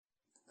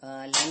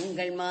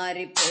காலங்கள்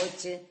மாறி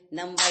போச்சு,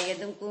 நம்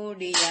வயதும்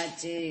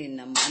கூடியாச்சு,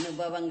 நம்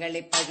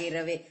அனுபவங்களை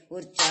பகிரவே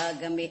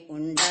உற்சாகமே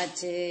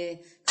உண்டாச்சு.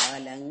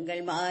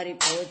 காலங்கள் மாறி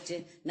போச்சு,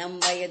 நம்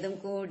வயதும்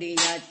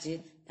கூடியாச்சு,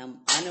 நம்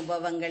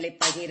அனுபவங்களை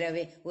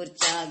பகிரவே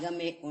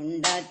உற்சாகமே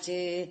உண்டாச்சு.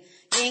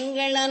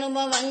 எங்கள்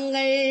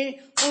அனுபவங்கள்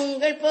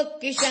உங்கள்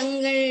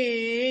பொக்கிஷங்கள்,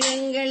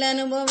 எங்கள்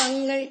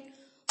அனுபவங்கள்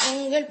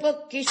உங்கள்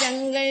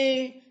பொக்கிஷங்கள்.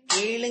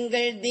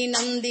 கேளுங்கள்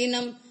தினம்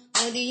தினம்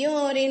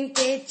முதியோரின்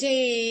பேச்சை,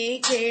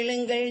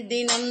 கேளுங்கள்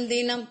தினம்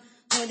தினம்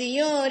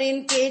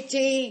முதியோரின்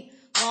பேச்சை.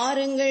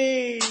 வாருங்கள்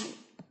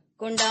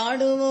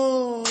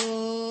கொண்டாடுவோம்,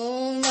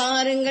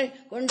 வாருங்கள்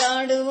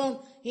கொண்டாடுவோம்,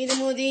 இது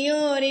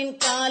முதியோரின்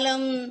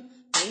காலம்.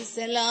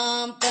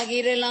 பேசலாம்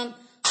பகிரலாம்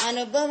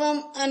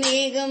அனுபவம்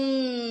அநேகம்,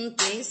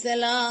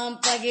 பேசலாம்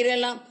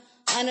பகிரலாம்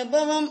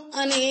அனுபவம்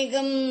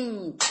அநேகம்.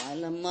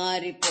 காலம்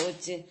மாறி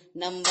போச்சு,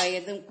 நம்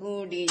வயதும்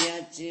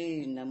கூடியாச்சு,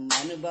 நம்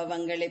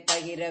அனுபவங்களை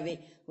பகிரவே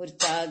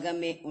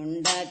உற்சாகமே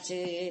உண்டாச்சு.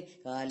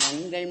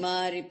 காலங்கள்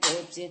மாறி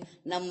போச்சு,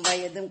 நம்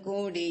வயதும்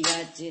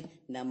கூடியாச்சு,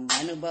 நம்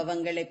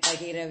அனுபவங்களை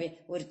பகிரவே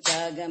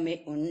உற்சாகமே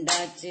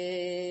உண்டாச்சு.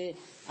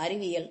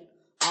 அறிவியல்,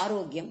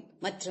 ஆரோக்கியம்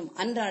மற்றும்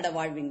அன்றாட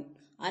வாழ்வின்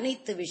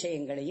அனைத்து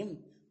விஷயங்களையும்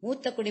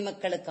மூத்த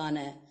குடிமக்களுக்கான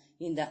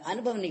இந்த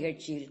அனுபவ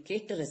நிகழ்ச்சியில்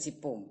கேட்டு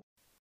ரசிப்போம்.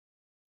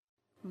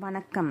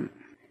 வணக்கம்.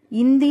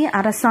 இந்திய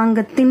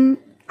அரசாங்கத்தின்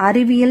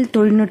அறிவியல்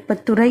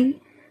தொழில்நுட்பத்துறை,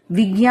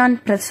 விக்யான்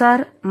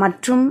பிரசார்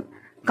மற்றும்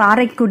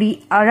காரைக்குடி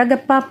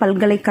அழகப்பா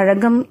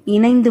பல்கலைக்கழகம்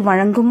இணைந்து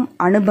வழங்கும்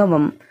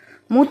அனுபவம்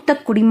மூத்த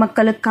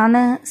குடிமக்களுக்கான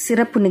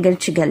சிறப்பு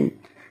நிகழ்ச்சிகள்.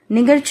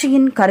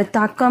 நிகழ்ச்சியின்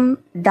கருத்தாக்கம்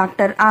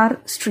டாக்டர் ஆர்.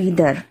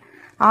 ஸ்ரீதர்,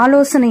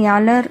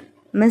 ஆலோசனையாளர்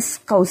மிஸ்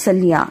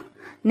கௌசல்யா,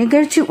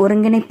 நிகழ்ச்சி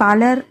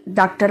ஒருங்கிணைப்பாளர்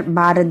டாக்டர்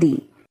பாரதி.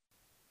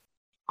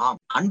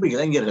 அன்பு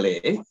இளைஞர்களே,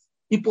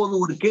 இப்போது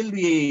ஒரு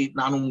கேள்வியை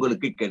நான்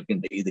உங்களுக்கு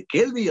கேட்கின்றேன். இது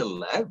கேள்வி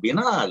அல்ல,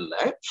 வினா அல்ல,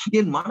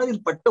 என்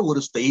மனதில் பட்ட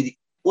ஒரு செய்தி,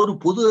 ஒரு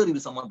பொது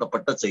அறிவு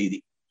சம்பந்தப்பட்ட செய்தி.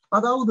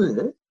 அதாவது,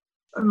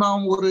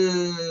 நாம் ஒரு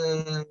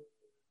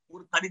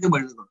கடிதம்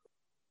எழுதுகின்றோம்,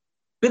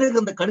 பிறகு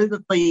அந்த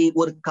கடிதத்தை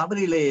ஒரு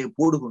கவரிலே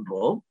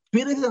போடுகின்றோம்,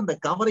 பிறகு அந்த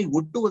கவரை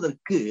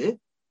ஒட்டுவதற்கு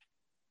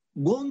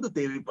கோந்து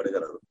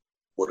தேவைப்படுகிறது.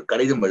 ஒரு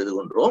கடிதம்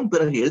எழுதுகின்றோம்,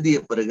 பிறகு எழுதிய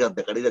பிறகு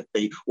அந்த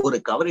கடிதத்தை ஒரு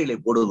கவரிலே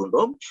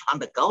போடுகின்றோம்,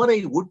 அந்த கவரை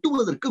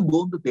ஒட்டுவதற்கு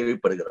கோந்து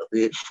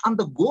தேவைப்படுகிறது.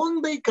 அந்த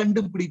கோந்தை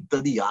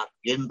கண்டுபிடித்தது யார்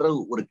என்ற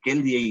ஒரு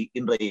கேள்வியை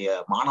இன்றைய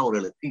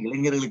மாணவர்களுக்கு,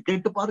 இளைஞர்களுக்கு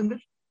கேட்டு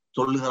பாருங்கள்,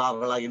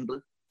 சொல்லுகிறார்களா என்று.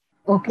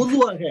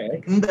 பொதுவாக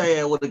இந்த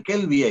ஒரு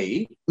கேள்வியை,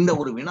 இந்த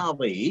ஒரு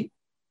வினாவை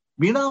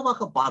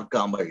வினாவாக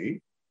பார்க்காமல்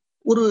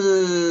ஒரு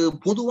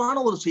பொதுவான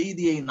ஒரு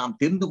செய்தியை நாம்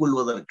தெரிந்து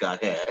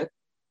கொள்வதற்காக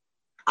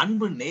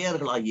அன்பு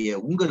நேயர்களாகிய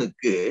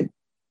உங்களுக்கு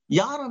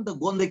யார் அந்த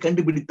கோந்தை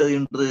கண்டுபிடித்தது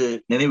என்று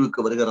நினைவுக்கு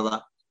வருகிறதா?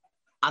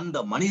 அந்த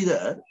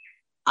மனிதர்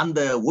அந்த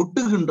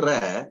ஒட்டுகின்ற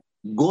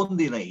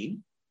கோந்தினை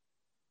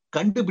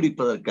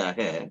கண்டுபிடிப்பதற்காக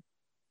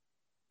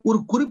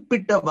ஒரு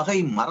குறிப்பிட்ட வகை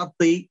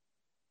மரத்தை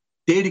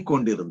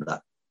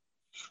தேடிக்கொண்டிருந்தார்.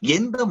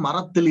 எந்த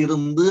மரத்தில்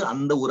இருந்து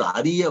அந்த ஒரு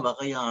அரிய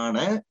வகையான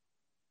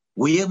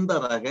உயர்ந்த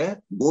ரக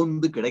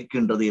கோந்து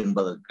கிடைக்கின்றது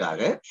என்பதற்காக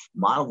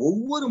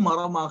ஒவ்வொரு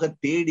மரமாக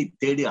தேடி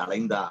தேடி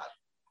அலைந்தார்.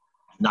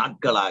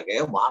 நாட்களாக,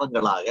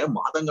 வாரங்களாக,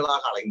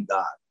 மாதங்களாக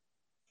அலைந்தார்.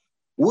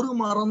 ஒரு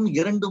மரம்,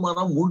 2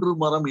 மரம், 3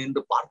 மரம்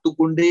என்று பார்த்து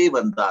கொண்டே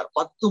வந்தார்.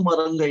 10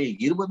 மரங்கள்,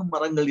 20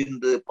 மரங்கள்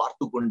என்று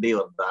பார்த்து கொண்டே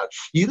வந்தார்.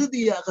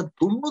 இறுதியாக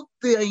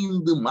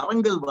 95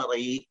 மரங்கள்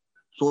வரை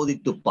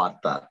சோதித்து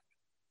பார்த்தார்.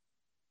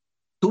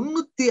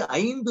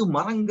 95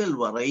 மரங்கள்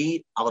வரை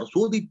அவர்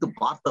சோதித்து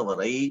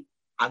பார்த்தவரை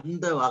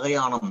அந்த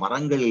வகையான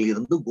மரங்களில்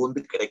இருந்து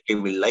கோந்து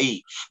கிடைக்கவில்லை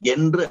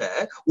என்ற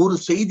ஒரு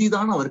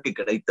செய்திதான் அவருக்கு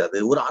கிடைத்தது,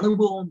 ஒரு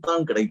அனுபவம்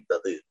தான்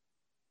கிடைத்தது.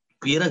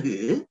 பிறகு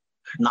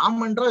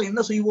நாம் என்றால்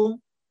என்ன செய்வோம்?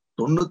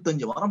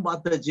 95 மரம்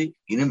பார்த்தாச்சு,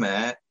 இனிமே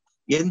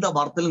எந்த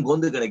மரத்திலும்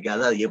கோந்து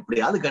கிடைக்காது, அது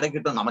எப்படியாவது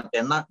கிடைக்கட்டும்,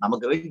 நமக்கு என்ன,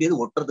 நமக்கு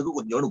வேண்டியது ஒட்டுறதுக்கு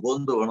கொஞ்சோண்டு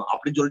கோந்து வேணும்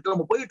அப்படின்னு சொல்லிட்டு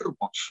நம்ம போயிட்டு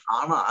இருப்போம்.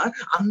 ஆனா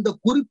அந்த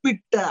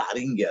குறிப்பிட்ட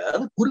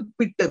அறிஞர்,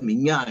 குறிப்பிட்ட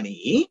விஞ்ஞானி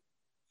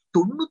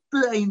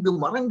 95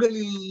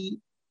 மரங்களில்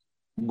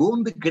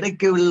கோந்து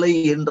கிடைக்கவில்லை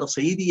என்ற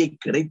செய்தியை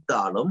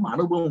கிடைத்தாலும்,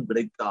 அனுபவம்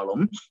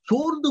கிடைத்தாலும்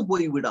சோர்ந்து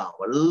போய்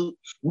விடாமல்,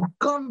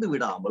 உட்கார்ந்து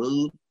விடாமல்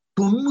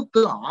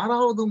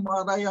 96வது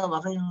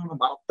வகையான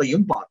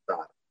மரத்தையும்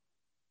பார்த்தார்.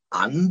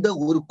 அந்த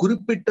ஒரு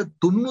குறிப்பிட்ட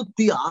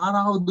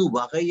 96வது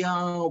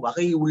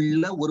வகை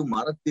உள்ள ஒரு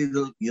மரத்தில்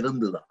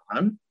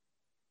இருந்துதான்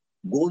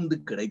கோந்து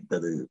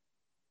கிடைத்தது.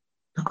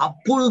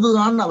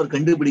 அப்பொழுதுதான் அவர்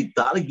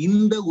கண்டுபிடித்தார்,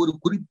 இந்த ஒரு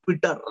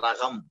குறிப்பிட்ட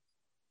ரகம்,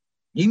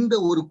 இந்த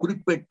ஒரு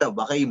குறிப்பிட்ட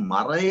வகை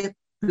மரத்தில்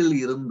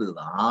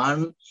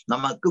இருந்துதான்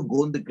நமக்கு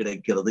கோந்து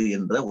கிடைக்கிறது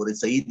என்ற ஒரு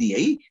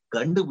செய்தியை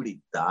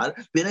கண்டுபிடித்தார்.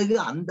 பிறகு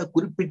அந்த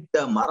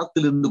குறிப்பிட்ட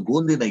மரத்திலிருந்து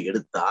கோந்தினை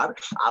எடுத்தார்,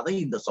 அதை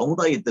இந்த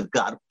சமுதாயத்திற்கு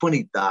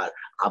அர்ப்பணித்தார்.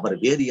 அவர்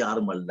வேறு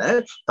யாரும் அல்ல,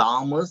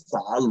 தாமஸ்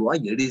ஆல்வா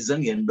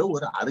எடிசன் என்ற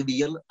ஒரு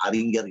அறிவியல்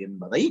அறிஞர்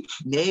என்பதை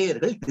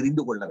நேயர்கள்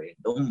தெரிந்து கொள்ள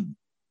வேண்டும்.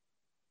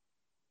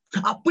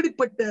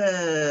 அப்படிப்பட்ட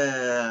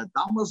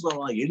தாமஸ்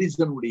ஆல்வா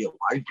எடிசனுடைய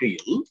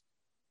வாழ்க்கையில்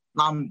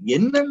நாம்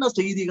என்னென்ன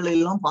செய்திகளை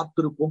எல்லாம்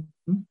பார்த்திருப்போம்,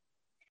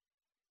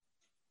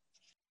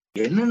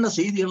 என்னென்ன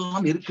செய்திகள்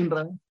எல்லாம்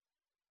இருக்கின்றன.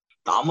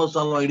 தாமஸ்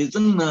ஆல்வா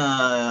எடிசன்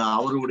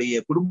அவருடைய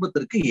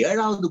குடும்பத்திற்கு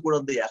 7வது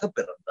குழந்தையாக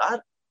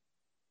பிறந்தார்.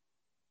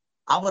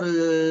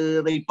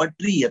 அவரை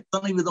பற்றி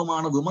எத்தனை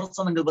விதமான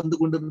விமர்சனங்கள் வந்து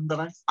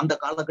கொண்டிருந்தன அந்த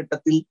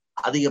காலகட்டத்தில்.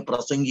 அதிக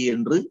பிரசங்கி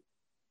என்று,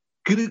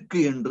 கிறுக்கு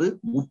என்று,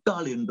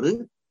 முட்டாள் என்று,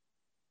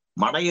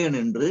 மடையன்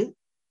என்று.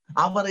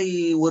 அவரை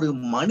ஒரு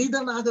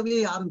மனிதனாகவே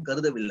யாரும்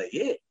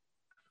கருதவில்லையே.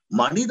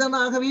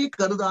 மனிதனாகவே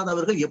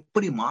கருதாதவர்கள்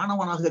எப்படி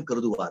மாணவனாக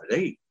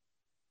கருதுவார்கள்?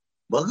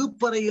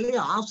 வகுப்பறையிலே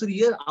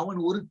ஆசிரியர் அவன்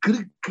ஒரு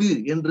கிறுக்கு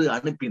என்று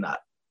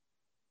அனுப்பினார்.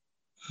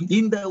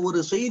 இந்த ஒரு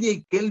செய்தியை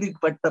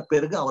கேள்விப்பட்ட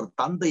பிறகு அவர்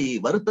தந்தையை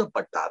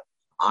வருத்தப்பட்டார்.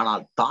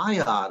 ஆனால்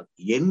தாயார்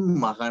என்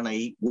மகனை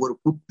ஒரு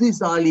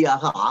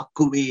புத்திசாலியாக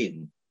ஆக்குவேன்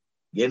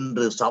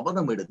என்று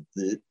சபதம்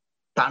எடுத்து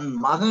தன்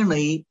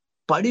மகனை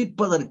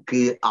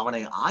படிப்பதற்கு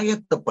அவனை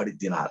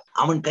ஆயத்தப்படுத்தினார்.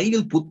 அவன்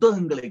கையில்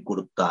புத்தகங்களை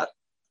கொடுத்தார்,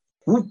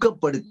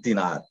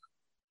 ஊக்கப்படுத்தினார்.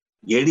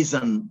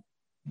 எடிசன்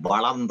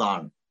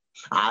வளர்ந்தான்,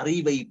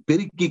 அறிவை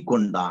பெருக்கிக்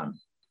கொண்டான்.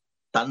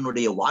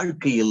 தன்னுடைய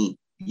வாழ்க்கையில்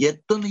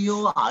எத்தனையோ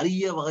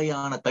அரிய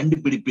வகையான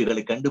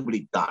கண்டுபிடிப்புகளை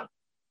கண்டுபிடித்தான்.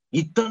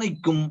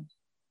 இத்தனைக்கும்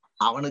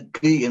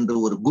அவனுக்கு என்று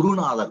ஒரு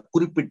குருநாதர்,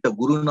 குறிப்பிட்ட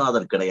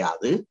குருநாதர்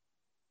கிடையாது,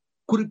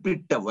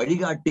 குறிப்பிட்ட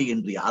வழிகாட்டி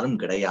என்று யாரும்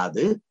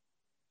கிடையாது.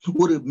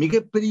 ஒரு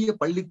மிகப்பெரிய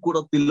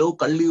பள்ளிக்கூடத்திலோ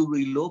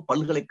கல்லூரியிலோ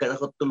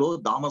பல்கலைக்கழகத்திலோ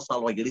தாமஸ்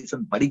ஆல்வா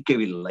எடிசன்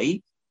படிக்கவில்லை.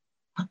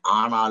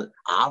 ஆனால்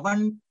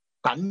அவன்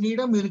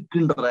தன்னிடம்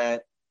இருக்கின்ற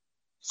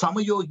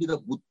சமயோகித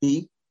புத்தி,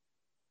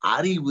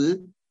 அறிவு,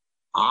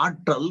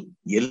 ஆற்றல்,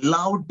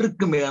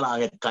 எல்லாவற்றுக்கும்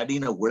மேலாக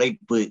கடின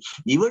உழைப்பு,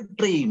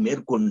 இவற்றை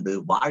மேற்கொண்டு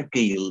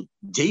வாழ்க்கையில்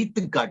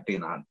ஜெயித்து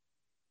காட்டினான்.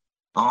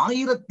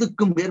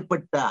 1000க்கும்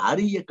மேற்பட்ட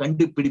அரிய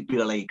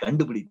கண்டுபிடிப்புகளை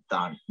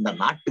கண்டுபிடித்தான். இந்த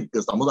நாட்டுக்கு,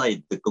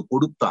 சமுதாயத்துக்கு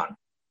கொடுத்தான்.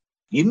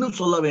 இன்னும்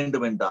சொல்ல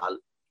வேண்டும் என்றால்,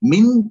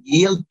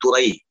 மின்இயல்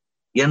துறை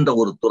என்ற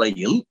ஒரு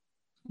துறையில்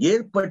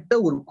ஏற்பட்ட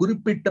ஒரு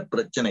குறிப்பிட்ட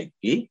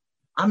பிரச்சனைக்கு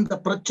அந்த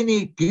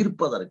பிரச்சனையை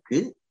தீர்ப்பதற்கு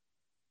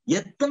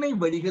எத்தனை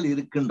வழிகள்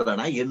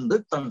இருக்கின்றன என்று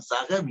தன்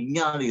சக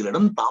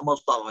விஞ்ஞானிகளிடம்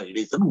தாமஸ் ஆல்வா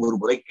எடிசன் ஒரு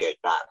முறை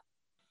கேட்டார்.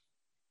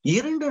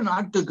 2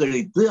 நாட்கள்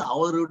கழித்து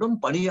அவரிடம்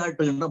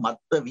பணியாற்றுகின்ற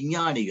மற்ற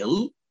விஞ்ஞானிகள்,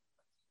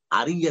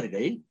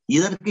 அறிஞர்கள்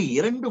இதற்கு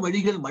 2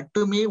 வழிகள்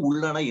மட்டுமே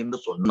உள்ளன என்று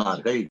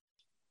சொன்னார்கள்.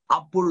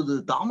 அப்பொழுது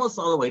தாமஸ்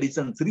ஆல்வா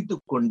எடிசன்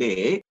சிரித்துக் கொண்டே,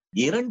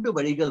 2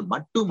 வழிகள்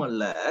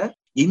மட்டுமல்ல,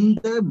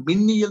 இந்த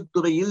மின்னியல்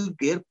துறையில்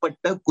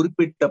ஏற்பட்ட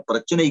குறிப்பிட்ட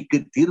பிரச்சனைக்கு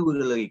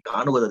தீர்வுகளை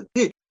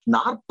காணுவதற்கு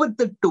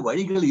 48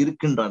 வழிகள்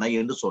இருக்கின்றன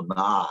என்று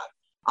சொன்னார்.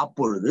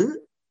 அப்பொழுது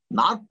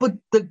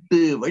 48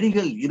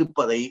 வழிகள்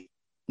இருப்பதை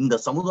இந்த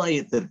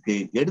சமுதாயத்திற்கு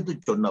எடுத்து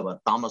சொன்னவர்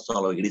தாமஸ்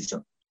ஆல்வா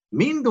எடிசன்.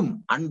 மீண்டும்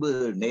அன்பு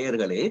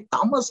நேயர்களே,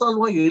 தாமஸ்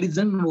ஆல்வா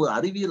எடிசன் ஒரு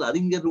அறிவியல்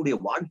அறிஞருடைய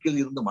வாழ்க்கையில்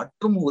இருந்து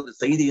மற்றும் ஒரு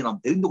செய்தியை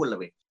நாம் தெரிந்து கொள்ள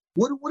வேண்டும்.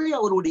 ஒரு முறை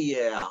அவருடைய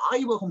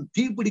ஆய்வகம்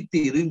தீப்பிடித்து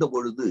எரிந்த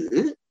பொழுது,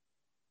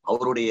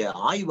 அவருடைய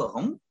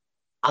ஆய்வகம்,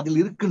 அதில்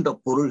இருக்கின்ற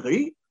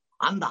பொருள்கள்,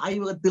 அந்த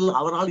ஆய்வகத்தில்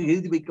அவரால்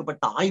எழுதி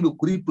வைக்கப்பட்ட ஆய்வு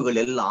குறிப்புகள்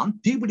எல்லாம்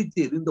தீப்பிடித்து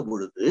எரிந்த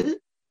பொழுது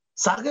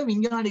சக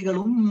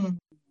விஞ்ஞானிகளும்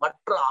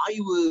மற்ற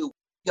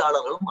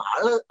ஆய்வுகளும்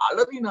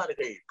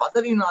அலறினார்கள்,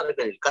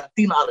 பதறினார்கள்,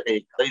 கத்தினார்கள்,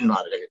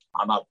 கதறினார்கள்.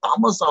 ஆனால்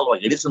தாமஸ் ஆல்வா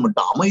எடிசன்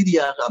மட்டும்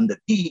அமைதியாக அந்த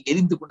தீ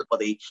எரிந்து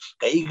கொண்டிருப்பதை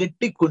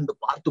கைகட்டி கொண்டு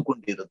பார்த்து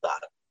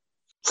கொண்டிருந்தார்.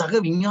 சக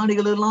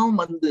விஞ்ஞானிகள் எல்லாம்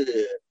வந்து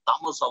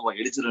தாமஸ் ஆல்வா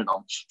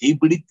எடிசனிடம்,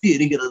 தீப்பிடித்து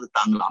எரிகிறது,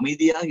 தாங்கள்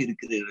அமைதியாக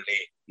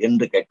இருக்கிறீர்களே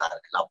என்று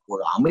கேட்டார்கள்.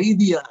 அப்போது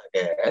அமைதியாக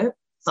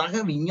சக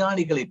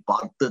விஞ்ஞானிகளை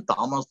பார்த்து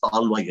தாமஸ்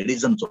ஆல்வா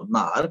எடிசன்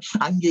சொன்னார்,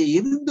 அங்கே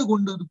எரிந்து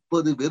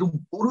கொண்டிருப்பது வெறும்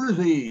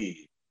பொருள்கள்,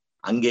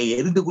 அங்கே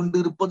எரிந்து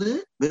கொண்டிருப்பது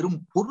வெறும்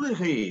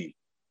பொருள்கள்,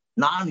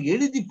 நான்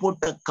எழுதி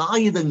போட்ட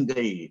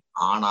காகிதங்கள்.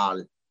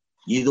 ஆனால்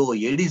இதோ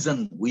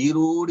எடிசன்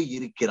உயிரோடு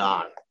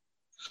இருக்கிறான்.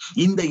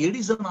 இந்த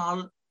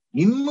எடிசனால்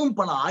இன்னும்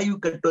பல ஆய்வு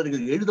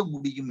கட்டுரைகள் எழுத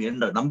முடியும்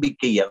என்ற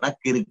நம்பிக்கை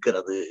எனக்கு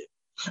இருக்கிறது.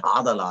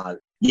 ஆதலால்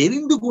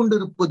எரிந்து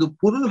கொண்டிருப்பது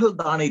பொருள்கள்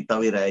தானே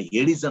தவிர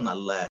எடிசன்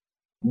அல்ல.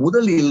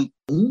 முதலில்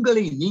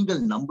உங்களை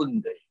நீங்கள்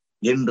நம்புங்கள்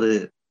என்று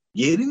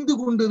எரிந்து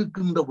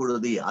கொண்டிருக்கின்ற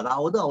பொழுது,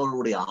 அதாவது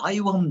அவருடைய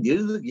ஆய்வகம்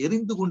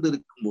எரிந்து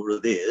கொண்டிருக்கும்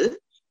பொழுது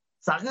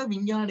சக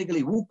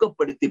விஞ்ஞானிகளை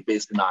ஊக்கப்படுத்தி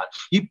பேசினார்.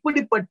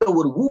 இப்படிப்பட்ட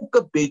ஒரு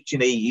ஊக்க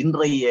பேச்சினை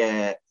இன்றைய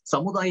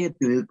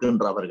சமுதாயத்தில்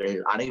இருக்கின்றவர்கள்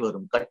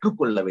அனைவரும்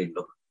கற்றுக்கொள்ள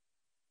வேண்டும்.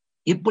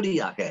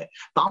 இப்படியாக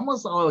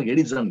தாமஸ் ஆல்வா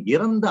எடிசன்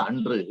இறந்த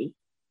அன்று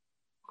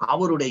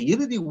அவருடைய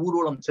இறுதி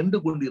ஊர்வலம் சென்று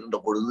கொண்டிருந்த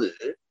பொழுது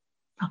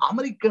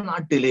அமெரிக்க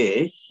நாட்டிலே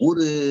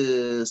ஒரு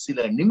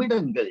சில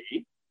நிமிடங்கள்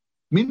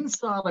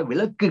மின்சார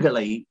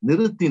விளக்குகளை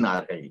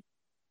நிறுத்தினார்கள்.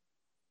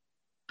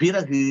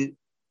 பிறகு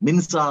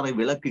மின்சார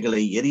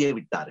விளக்குகளை எரிய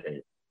விட்டார்கள்.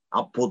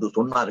 அப்போது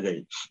சொன்னார்கள்,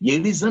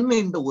 எடிசன்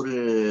என்ற ஒரு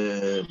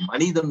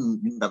மனிதன்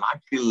இந்த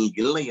நாட்டில்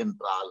இல்லை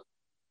என்றால்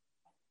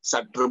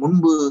சற்று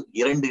முன்பு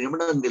 2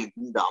 நிமிடங்கள்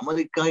இந்த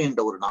அமெரிக்கா என்ற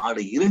ஒரு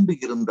நாடு இருண்டு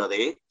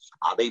இருந்ததே,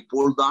 அதை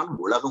போல்தான்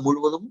உலகம்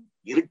முழுவதும்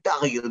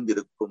இருட்டாக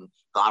இருந்திருக்கும்.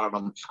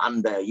 காரணம்,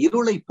 அந்த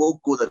இருளை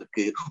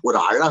போக்குவதற்கு ஒரு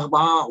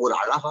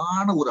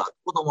அழகான ஒரு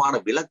அற்புதமான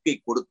விளக்கை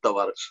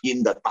கொடுத்தவர்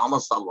இந்த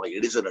தாமஸ் ஆல்வா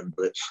எடிசன்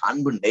என்று.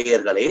 அன்பு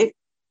நேயர்களே,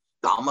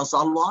 தாமஸ்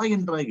ஆல்வா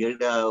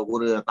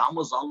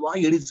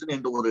எடிசன்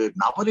என்ற ஒரு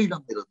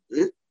நபரிடம் இருந்து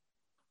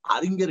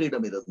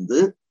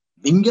அறிஞரிடமிருந்து,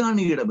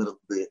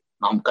 விஞ்ஞானியிடமிருந்து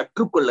நாம்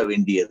கற்றுக்கொள்ள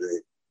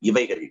வேண்டியது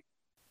இவைகள்.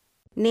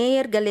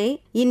 நேயர்களே,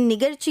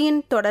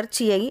 இந்நிகழ்ச்சியின்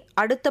தொடர்ச்சியை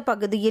அடுத்த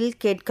பகுதியில்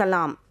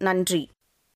கேட்கலாம். நன்றி.